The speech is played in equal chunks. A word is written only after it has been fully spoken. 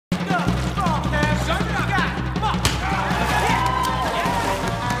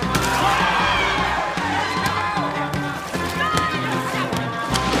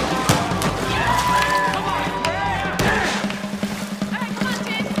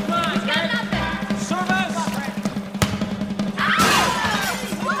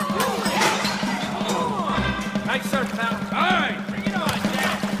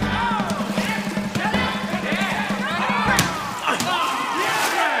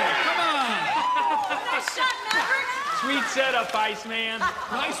Sweet setup, Iceman.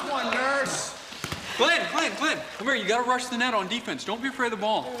 Nice one, nurse. Glenn, come here. You gotta rush the net on defense. Don't be afraid of the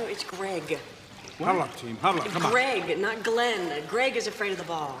ball. No, it's Greg. Huddle up, team. Huddle up. Come on. Greg, not Glenn. Greg is afraid of the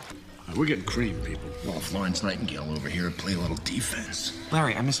ball. We're getting cream, people. Well, Florence Nightingale over here play a little defense.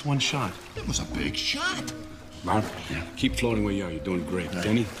 Larry, I missed one shot. It was a big shot. Bob, keep floating where you are. You're doing great.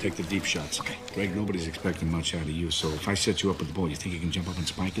 Denny, take the deep shots. Okay. Greg, nobody's expecting much out of you, so if I set you up with the ball, you think you can jump up and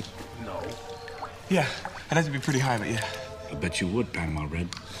spike it? No. Yeah, I'd have to be pretty high, but yeah. I bet you would, Panama Red.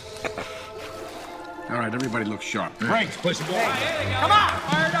 All right, everybody looks sharp. Frank, push the ball. Come on!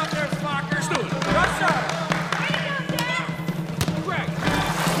 Fired up there, Focker. Let's do it. Rush up.